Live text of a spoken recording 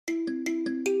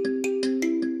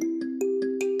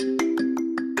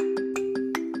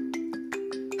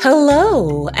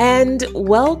Hello and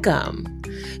welcome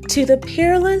to the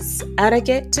Peerless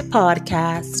Etiquette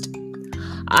Podcast.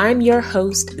 I'm your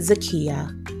host,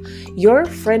 Zakia, your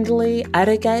friendly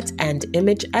etiquette and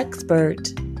image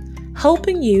expert,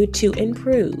 helping you to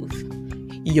improve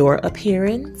your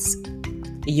appearance,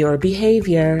 your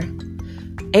behavior,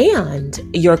 and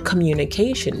your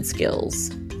communication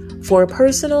skills for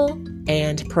personal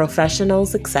and professional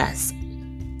success.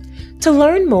 To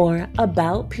learn more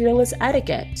about Peerless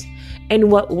Etiquette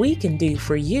and what we can do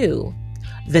for you,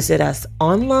 visit us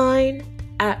online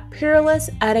at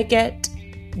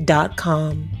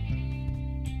peerlessetiquette.com.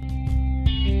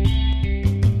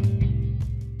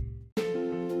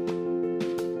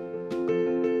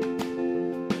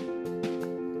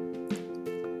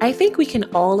 I think we can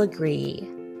all agree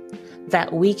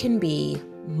that we can be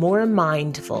more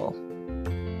mindful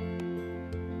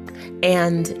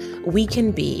and we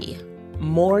can be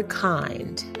more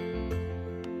kind,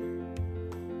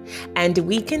 and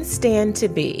we can stand to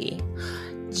be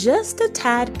just a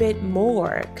tad bit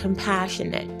more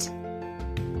compassionate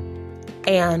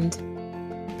and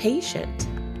patient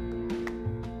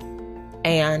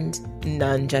and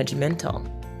non-judgmental.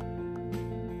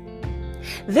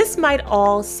 This might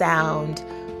all sound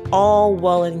all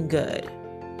well and good,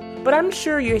 but I'm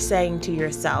sure you're saying to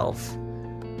yourself,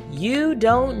 you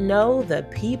don't know the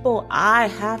people I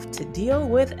have to deal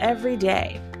with every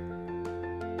day.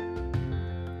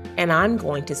 And I'm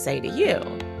going to say to you,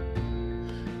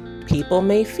 people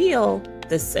may feel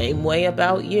the same way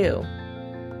about you.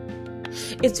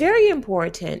 It's very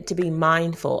important to be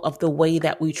mindful of the way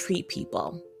that we treat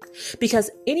people, because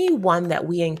anyone that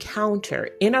we encounter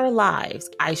in our lives,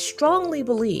 I strongly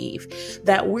believe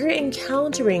that we're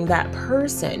encountering that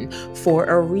person for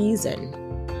a reason,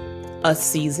 a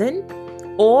season,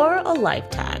 or a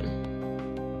lifetime.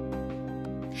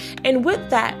 And with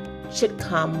that should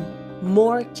come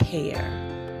more care,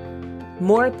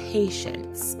 more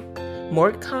patience,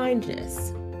 more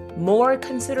kindness, more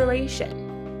consideration.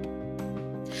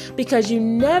 Because you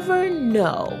never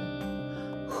know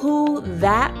who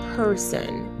that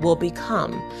person will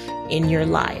become in your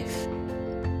life.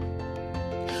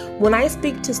 When I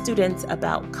speak to students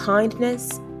about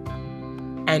kindness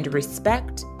and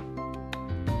respect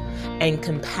and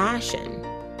compassion,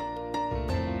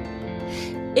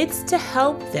 it's to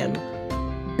help them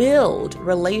build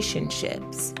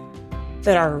relationships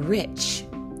that are rich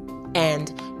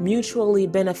and mutually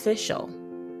beneficial,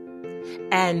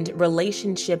 and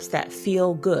relationships that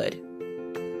feel good.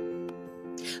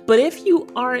 But if you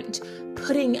aren't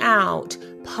putting out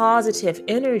positive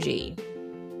energy,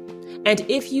 and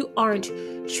if you aren't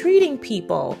treating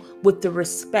people with the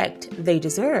respect they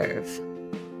deserve,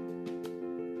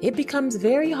 it becomes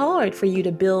very hard for you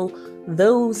to build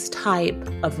those type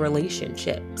of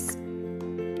relationships.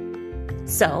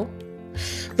 So,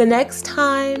 the next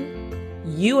time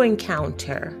you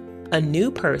encounter a new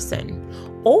person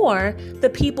or the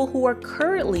people who are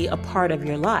currently a part of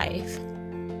your life,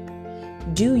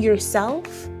 do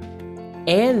yourself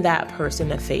and that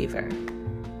person a favor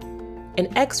and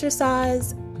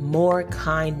exercise more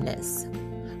kindness,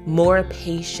 more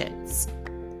patience,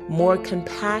 more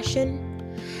compassion,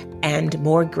 and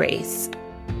more grace.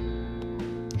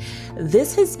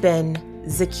 This has been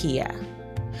Zakia,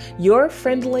 your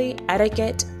friendly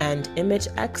etiquette and image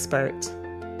expert,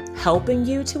 helping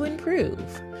you to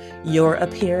improve your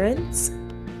appearance,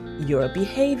 your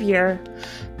behavior,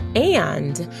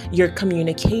 and your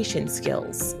communication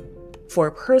skills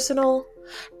for personal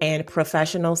and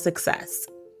professional success.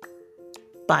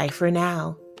 Bye for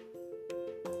now.